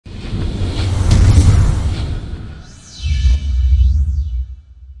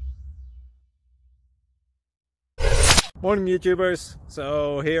Morning, YouTubers.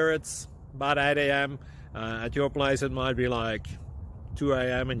 So here it's about 8 a.m. At your place, it might be like 2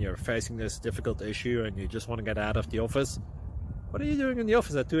 a.m. and you're facing this difficult issue and you just want to get out of the office. What are you doing in the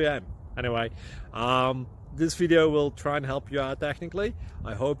office at 2 a.m.? Anyway, this video will try and help you out technically.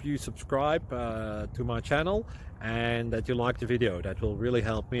 I hope you subscribe to my channel and that you like the video. That will really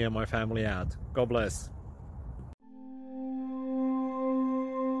help me and my family out. God bless.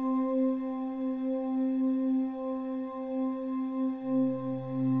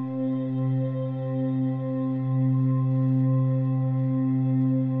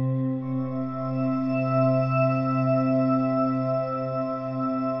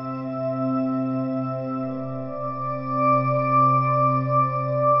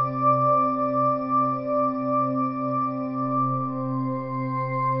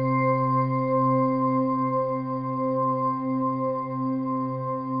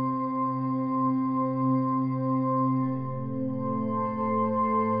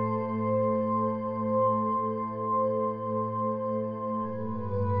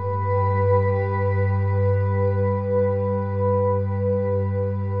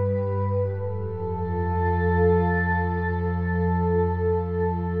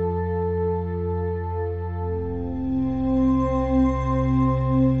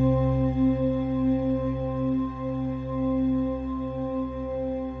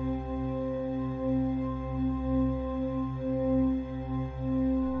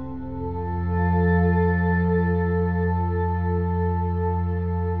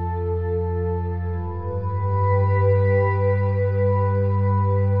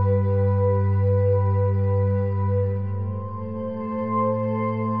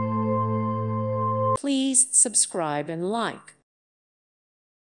 Please subscribe and like.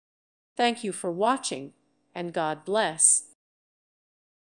 Thank you for watching, and God bless.